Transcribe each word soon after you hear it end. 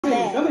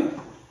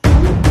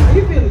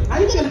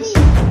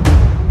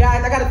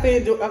Guys, I gotta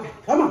finish. Okay,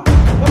 come on,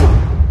 come on.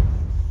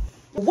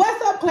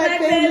 What's up, Clap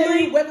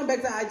family? Welcome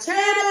back to our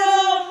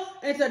channel.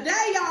 And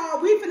today,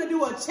 y'all, we finna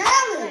do a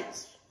challenge.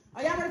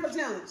 Are y'all ready for the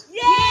challenge?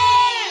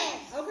 Yes!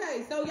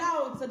 Okay, so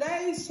y'all,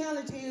 today's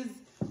challenge is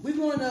we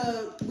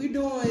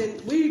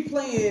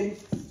playing.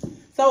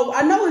 So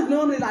I know it's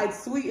normally like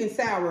sweet and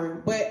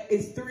sour, but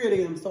it's 3 of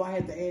them, so I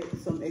had to add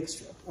some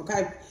extra.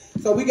 Okay,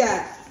 so we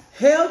got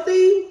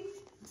healthy.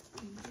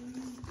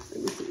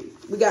 Let me see.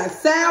 We got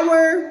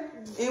sour,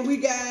 and we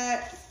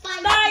got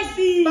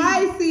Spicy.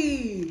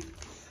 Spicy.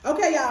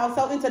 Okay, y'all.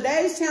 So in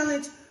today's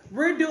challenge,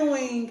 we're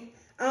doing.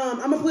 I'm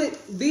gonna put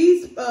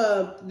these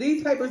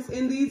papers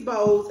in these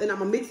bowls, and I'm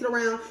gonna mix it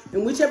around,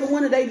 and whichever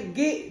one of they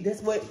get,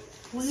 that's what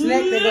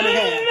snack they're gonna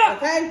have.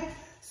 Okay.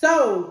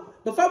 So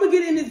before we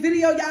get in this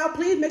video, y'all,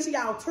 please make sure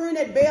y'all turn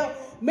that bell.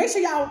 Make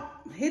sure y'all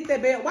hit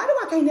that bell. Why do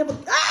I can't never?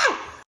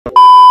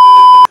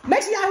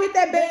 Make sure y'all hit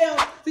that bell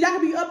so y'all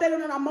can be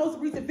updated on our most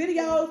recent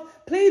videos.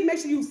 Please make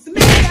sure you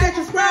smash that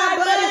subscribe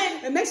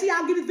button and make sure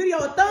y'all give this video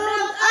a thumbs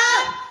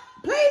up.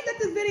 Please let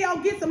this video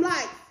get some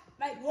likes.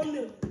 Like 1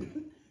 million.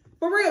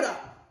 For real though.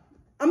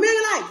 1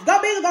 million likes. Go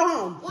big or go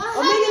home.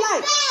 1 million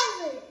likes.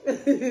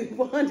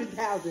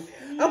 100,000.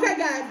 Okay,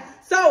 guys.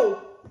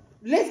 So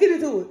let's get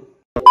into it.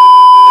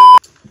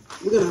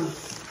 We're gonna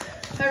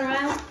Turn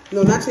around.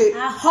 No, not yet.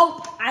 I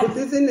hope I Put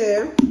this in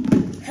there.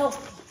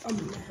 healthy.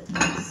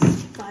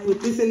 Put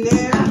this in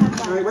there.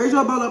 All right, raise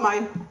your bowl up,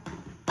 Maya.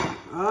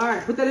 All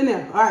right, put that in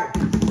there. All right.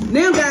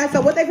 Now, guys, so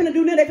what they finna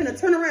do now, they finna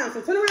turn around.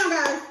 So turn around,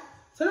 guys.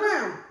 Turn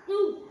around.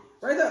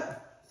 Raise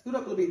up. Scoot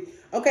up a little bit.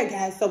 Okay,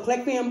 guys, so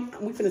Clack fam,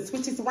 we finna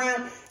switch this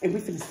around and we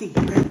finna see.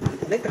 Okay,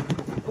 let go.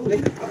 Oh,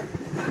 let go.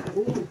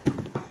 Ooh.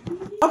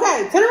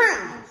 Okay, turn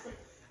around.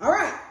 All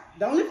right.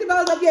 Don't lift your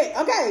bowls up yet.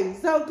 Okay,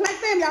 so Clack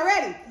fam, y'all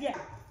ready? Yeah.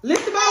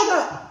 Lift the bowls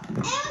up.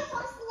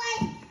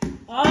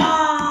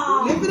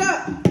 Oh. Lift it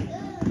up.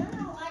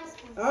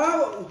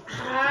 Oh.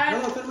 Alright.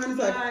 Hold on, turn around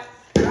this way.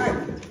 All right.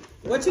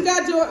 What you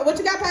got, Jordan? What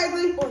you got,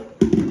 Paisley?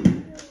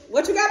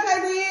 What you got,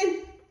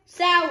 Paisley?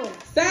 Sour.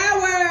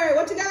 Sour.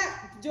 What you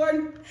got,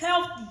 Jordan?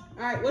 Healthy.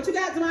 All right. What you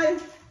got,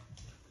 Tamaya?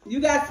 You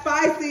got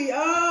spicy.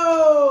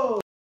 Oh.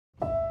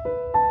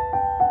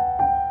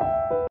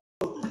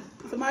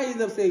 Tamaya's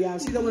upset, y'all.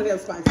 She don't want to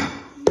have spicy.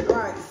 All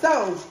right.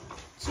 So.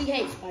 She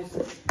hates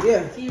spicy.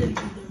 Yeah. She really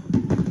do.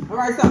 All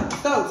right. So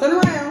turn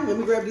around. Let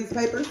me grab these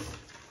papers.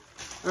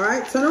 All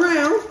right. Turn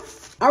around.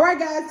 All right,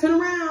 guys.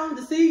 Turn around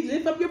to see.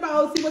 Lift up your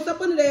bowl. See what's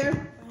up under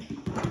there.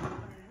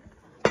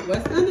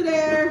 What's under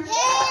there?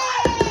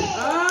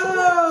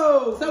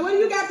 Oh. So what do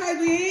you got,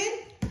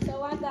 Paisley?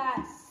 So I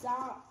got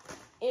salt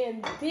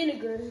and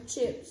vinegar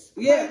chips.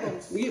 Yeah.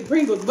 Pringles. We get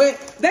Pringles, but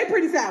they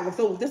pretty sour.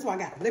 So that's why I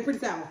got them. They pretty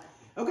sour.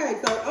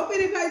 Okay. So open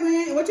it,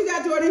 Paisley. And what you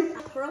got, Jordan?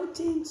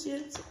 Protein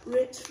chips,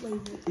 rich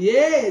flavor.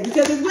 Yeah,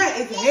 because it's what?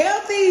 It's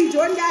healthy.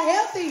 Jordan got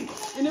healthy.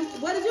 And then,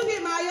 what did you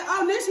get, Maya?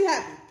 Oh, now she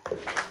happy.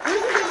 What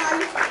did you get,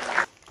 Maya?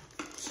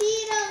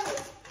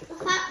 Cheetos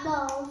hot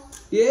balls.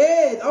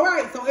 Yes. All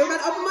right. So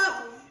everybody open them up.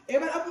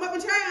 Everybody open them up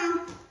and try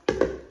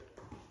them.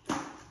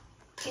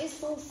 It's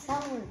so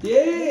sour.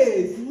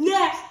 Yes.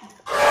 Nasty.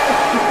 I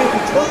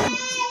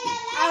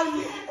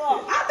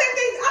think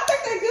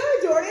they're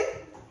good, Jordan.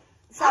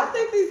 I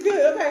think these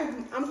good. Okay,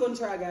 I'm gonna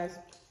try, guys.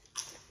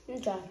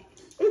 Okay.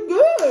 It's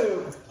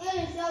good.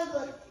 It is so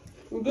good.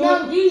 It's No,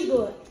 good. these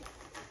good.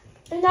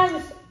 And that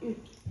is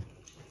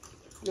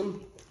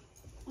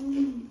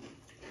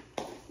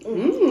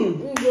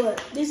good.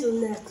 This is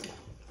nasty.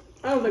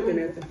 I don't think they're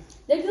nasty.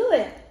 They're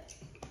good.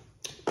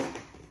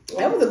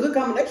 That was a good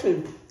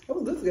combination. That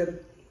was good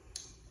together.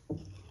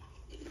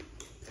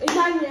 It's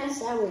not even that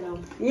sour though.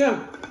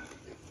 Yeah.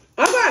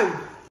 Okay.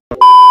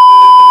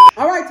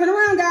 All right, turn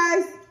around,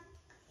 guys.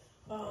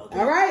 Okay.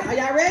 All right, are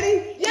y'all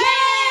ready?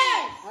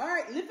 Yes! All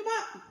right, lift them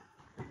up.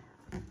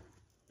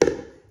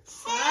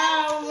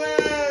 Sour. I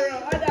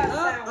got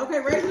sour. Okay,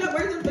 raise it up,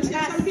 but you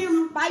gotta show the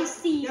camera.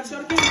 Spicy. You gotta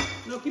show the camera.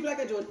 No, keep it like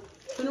that, Jordan.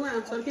 Turn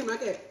around, show the camera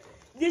like that.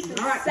 This is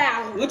All right.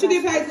 sour. What you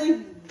get,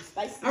 Paisley?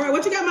 Spicy. All right,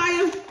 what you got,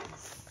 Maya?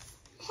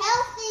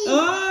 Healthy.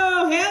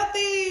 Oh,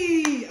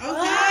 healthy.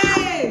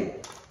 Okay.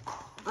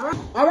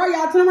 All right,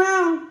 y'all, turn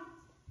around.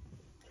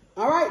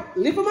 All right,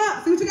 lift them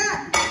up. See what you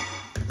got.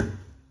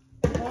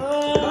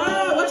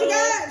 Oh, what you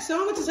got? Show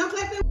them what you jump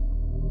like that.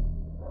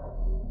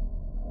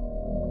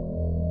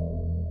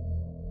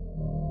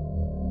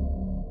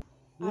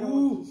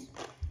 Ooh.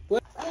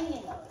 What?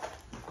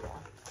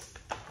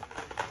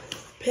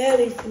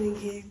 Patty's gonna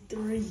get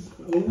 3.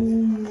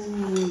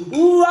 Ooh.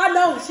 Ooh, I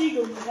know she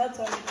gonna get that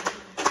time.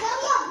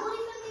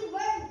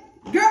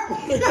 Girl.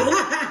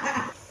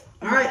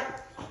 All right.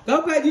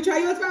 Go, Pat. You try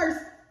yours first.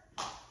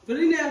 Put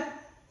it in there.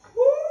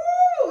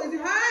 Woo! Is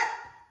it hot?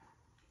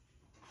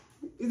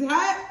 Is it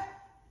hot?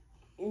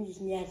 It's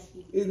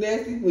nasty. It's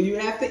nasty. Well, you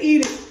have to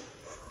eat it.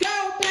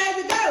 Go,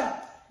 baby, go.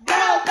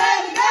 Go,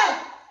 baby, go.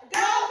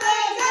 Go,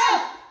 baby,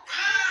 go.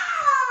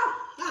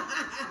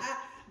 Ah!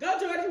 Go,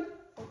 Jordan.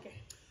 Okay.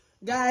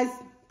 Guys,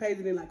 Paige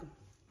didn't like them.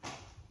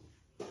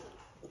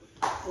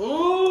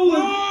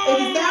 Oh, if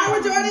it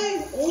sour,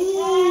 Jordan?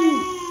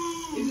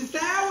 Ooh. Is it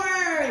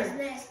sour?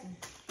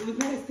 Is it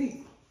nasty?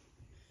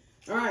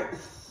 All right.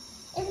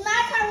 It's my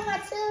turn with my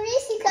 2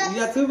 Reese cups. You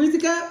got 2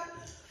 Reese cups?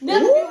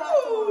 Never get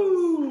hot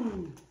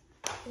Ooh.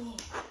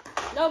 tamales.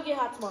 Don't get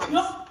hot tamales.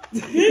 No.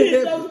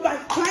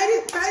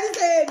 Titus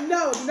said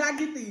no, do not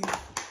get these.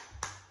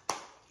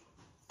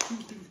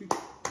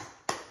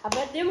 I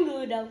bet them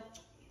good though.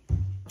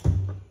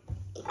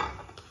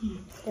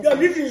 Yo,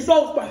 this is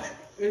so spicy.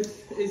 Is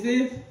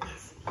this?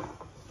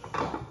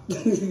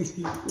 Let me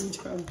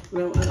try.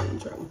 No, I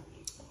don't try one.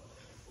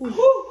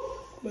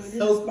 Man, this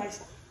So- is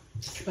spicy.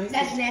 Spicy.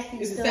 That's nasty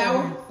Is it stuff.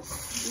 sour?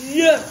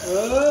 Yeah.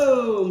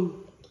 Oh.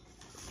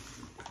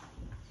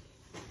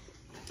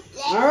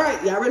 All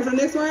right, y'all ready for the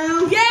next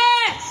round?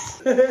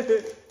 Yes.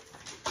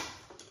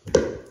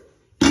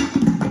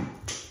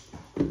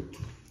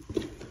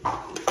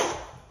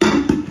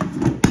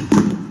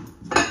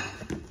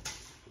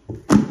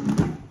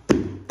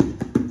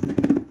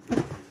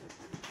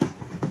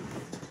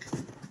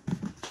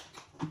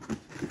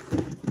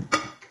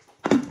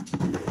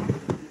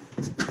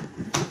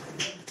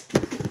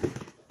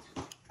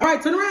 All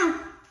right, turn around.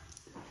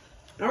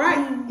 All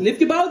right, lift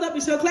your bowls up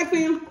and show Clack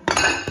film.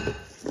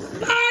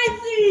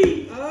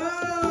 Spicy.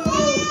 Oh.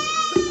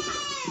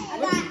 I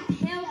got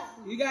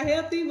healthy. You got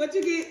healthy? What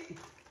you get?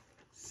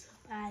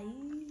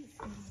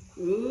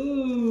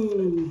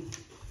 Ooh.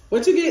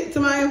 What you get,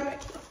 Tamaya?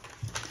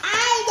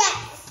 I got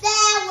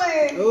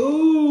sour.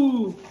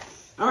 Ooh.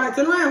 All right,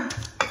 turn around.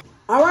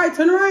 All right,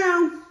 turn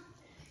around.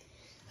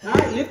 All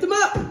right, lift them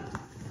up.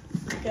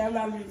 Okay, I'm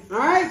not ready. All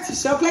right,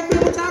 show Clack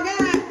film what y'all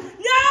got.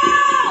 No.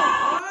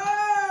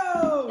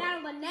 Oh. Got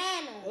a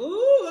banana.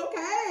 Ooh,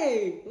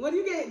 okay. What do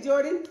you get,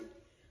 Jordan?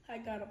 I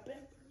got a pepper.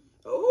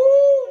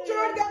 Ooh,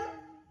 Jordan got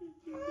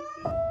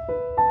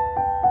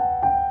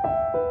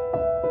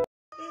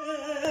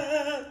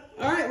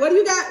All right, what do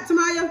you got,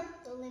 Tamaya?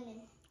 The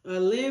lemon. A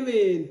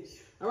lemon.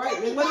 All right,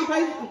 let's wait on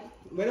Paige.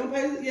 Wait on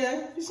Paige.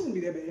 Yeah, it shouldn't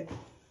be that bad.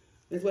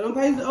 Let's wait on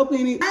Paige to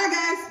open it. All right,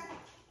 guys.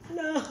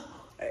 No.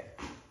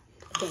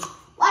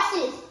 Watch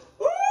this.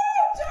 Ooh,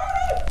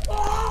 Jordan.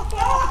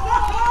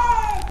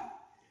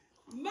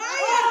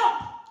 Maya.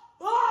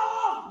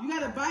 You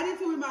gotta bite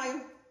into it, Maya.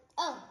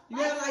 Oh. You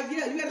gotta like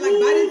bite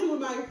into it,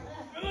 Maya.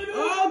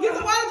 Oh, get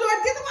the water,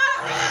 Jordan. Get the water.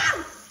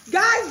 Ah!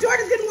 Guys,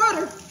 Jordan's getting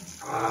water.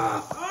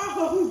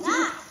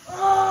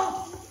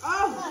 Oh,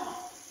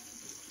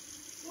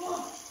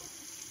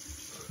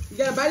 you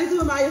gotta bite into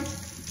it, Maya.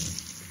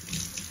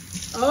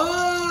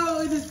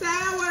 Oh, it's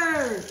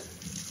sour.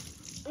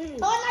 Oh,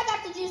 and I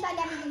got the juice. I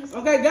got the juice.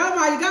 Okay, go,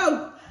 Maya,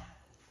 go.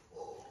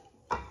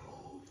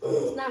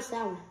 It's not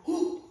sour.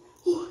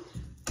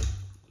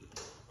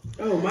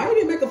 Oh, Maya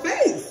didn't make a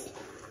face.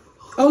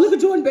 Oh, look at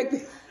Jordan back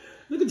there.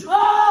 Look at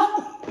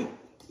Jordan.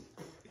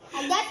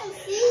 I got some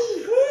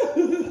seeds.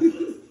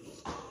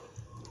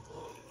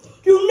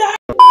 You not.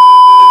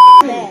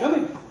 Come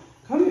here.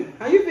 Come here.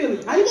 How you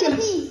feeling? How you Get a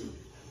feeling?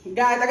 piece.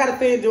 Guys, I gotta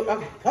fan Jordan.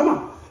 Okay, come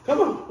on.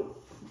 Come on.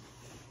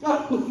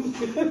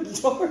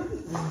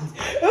 Jordan.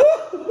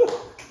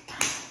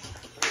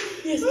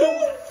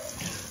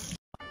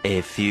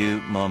 A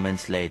few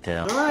moments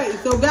later. All right,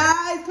 so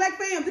guys, Clack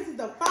fam, this is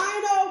the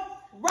final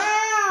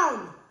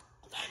round.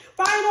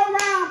 Final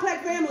round,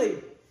 Clack family.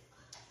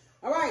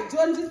 All right,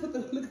 Jordan, just put the,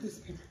 look at this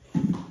paper.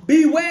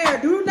 Beware,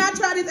 do not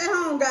try this at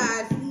home,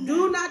 guys.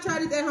 Do not try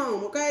this at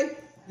home, okay?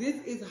 This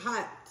is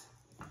hot.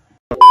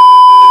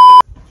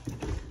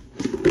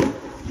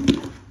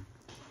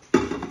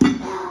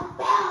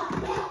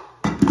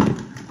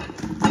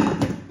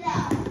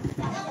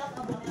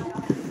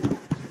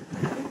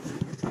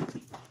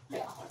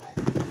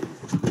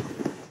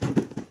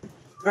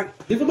 All right,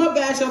 lift them up,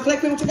 guys. Show Clack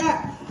fam what you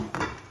got.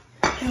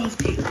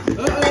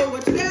 Uh-oh,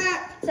 what you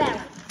got? Sour.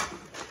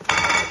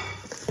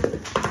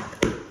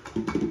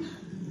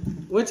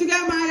 What you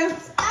got, Maya?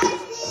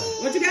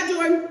 Spicy. What you got,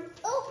 Jordan?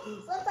 Oh,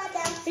 upside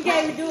down. He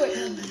can't even do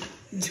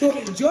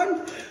it.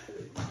 Jordan?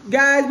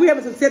 Guys, we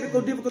having some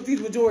technical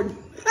difficulties with Jordan.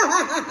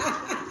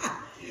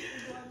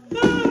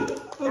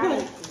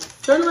 Okay.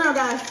 Turn around,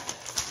 guys.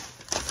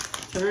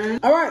 Turn.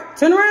 All right,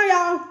 turn around,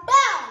 y'all.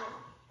 Bow.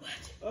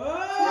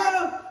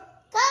 Oh,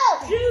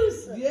 Go.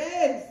 Juice.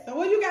 yes. So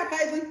what you got,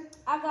 Paisley?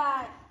 I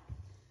got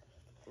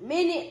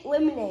minute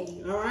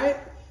lemonade. All right.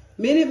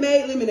 Minute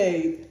Maid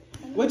lemonade.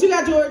 What you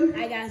got, Jordan?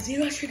 I got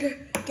 0 sugar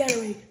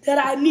Gatorade that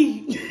I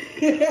need.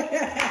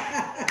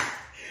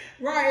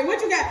 Right. What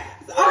you got?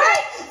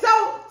 Okay.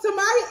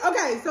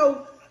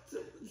 So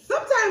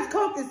sometimes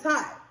Coke is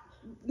hot.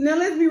 Now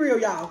let's be real,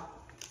 y'all.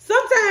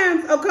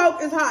 Sometimes a Coke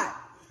is hot.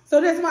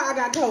 So that's why I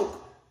got Coke.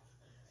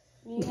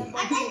 I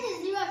think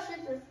it's 0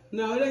 sugar.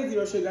 No, it ain't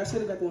 0 sugar. I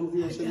should have got the one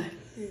with 0 sugar.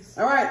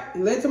 All right.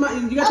 Let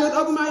Tamaya. You got yours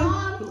open,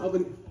 Maya?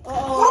 Open it.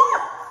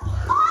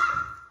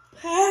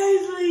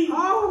 Paisley.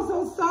 Oh, I'm so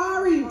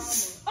sorry.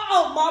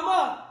 Oh,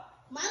 mama.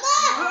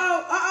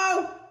 Mama. Uh-oh.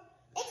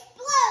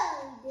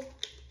 Explode.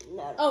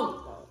 No.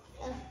 Oh.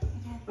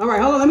 All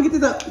right, hold on. Let me get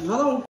this up.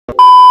 Hold on.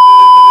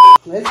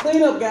 Let's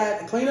clean up,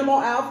 guys. Clean them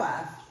on aisle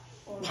 5.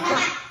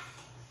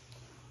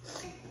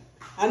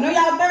 I know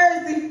y'all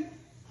thirsty.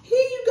 Here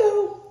you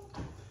go.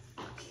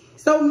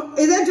 So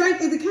is that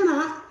drink, is it kind of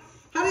hot?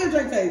 How does your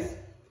drink taste?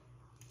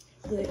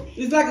 Good.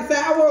 It's like a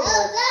sour or?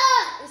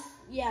 Oh, It's,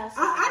 yeah. It's,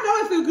 I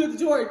know it feels good to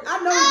Jordan. I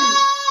know it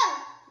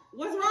no. do.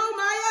 What's wrong,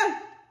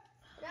 Maya?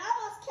 It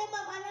almost came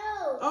up my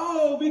nose.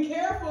 Oh, be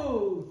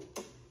careful.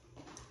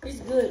 it's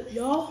good,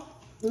 y'all.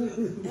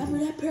 After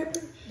that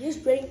pepper, this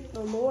drink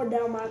no more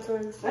down my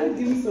tongue. I didn't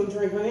give me some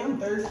drink, honey. I'm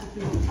thirsty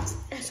too.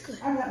 That's good.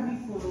 I got me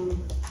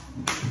some.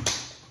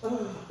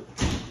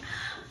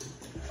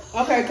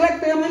 Okay,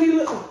 collect family. Let me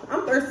look.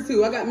 I'm thirsty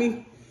too. I got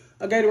me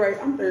a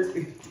Gatorade. I'm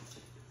thirsty.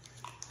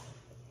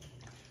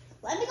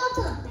 Let me go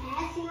to the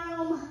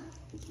bathroom.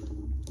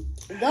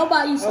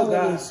 Nobody saw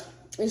God. this.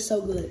 It's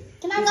so good.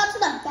 Can I go to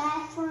the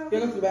bathroom? You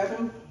go to the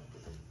bathroom?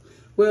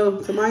 Well,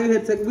 Tamaya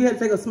we had to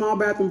take a small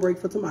bathroom break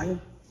for Tamaya.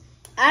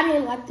 I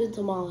didn't like the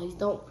tamales.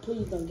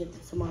 Please don't get the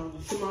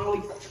tamales.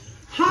 Tamales.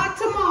 Hot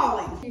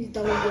tamale. Please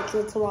don't get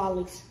the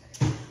tamales.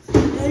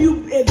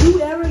 If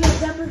you ever get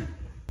pepper,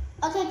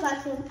 Okay,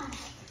 classroom.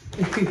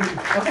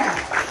 Okay.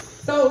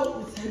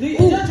 So, is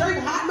your drink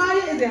hot,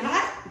 Maya? Is it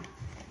hot?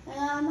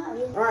 Not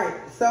really. All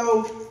right.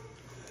 So,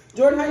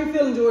 Jordan, how you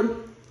feeling, Jordan?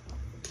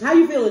 How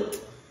you feeling?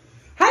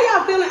 How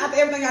y'all feeling after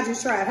everything I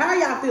just tried? How are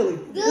y'all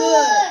feeling?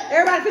 Good.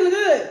 Everybody feeling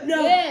good?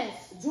 no.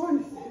 Yes.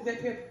 Jordan, is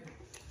that pepper?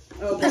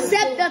 Okay.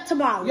 Except the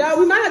tamales. Y'all,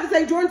 we might have to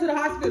take Jordan to the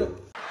hospital.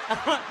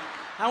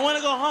 I want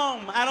to go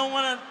home. I don't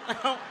want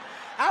to.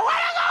 I want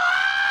to go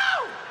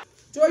home.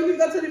 Jordan, you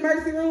go to the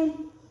emergency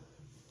room?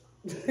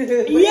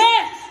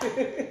 Yes.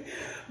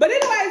 But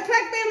anyways,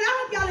 Clack family, I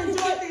hope y'all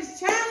enjoyed this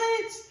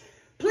challenge.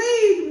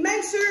 Please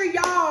make sure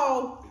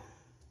y'all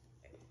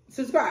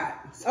subscribe.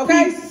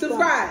 Okay?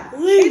 Subscribe.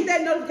 Hit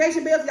that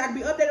notification bell so y'all can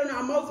be updated on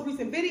our most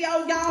recent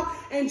videos, y'all.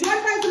 And join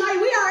us tonight.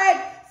 We are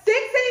at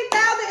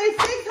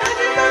 16,600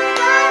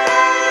 subscribers.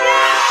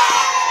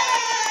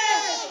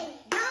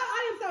 Y'all,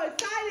 I am so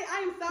excited. I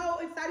am so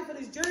excited for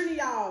this journey,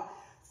 y'all.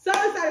 So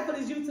excited for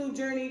this YouTube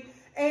journey.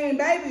 And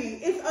baby,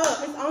 it's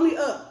up. It's only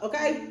up.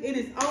 Okay? It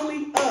is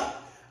only up.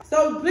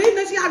 So please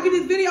make sure y'all give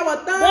this video a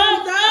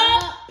thumbs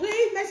up.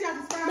 Please make sure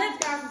y'all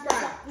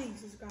subscribe. Please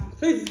subscribe.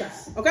 Please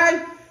subscribe.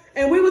 Okay?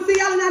 And we will see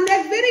y'all in our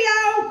next video.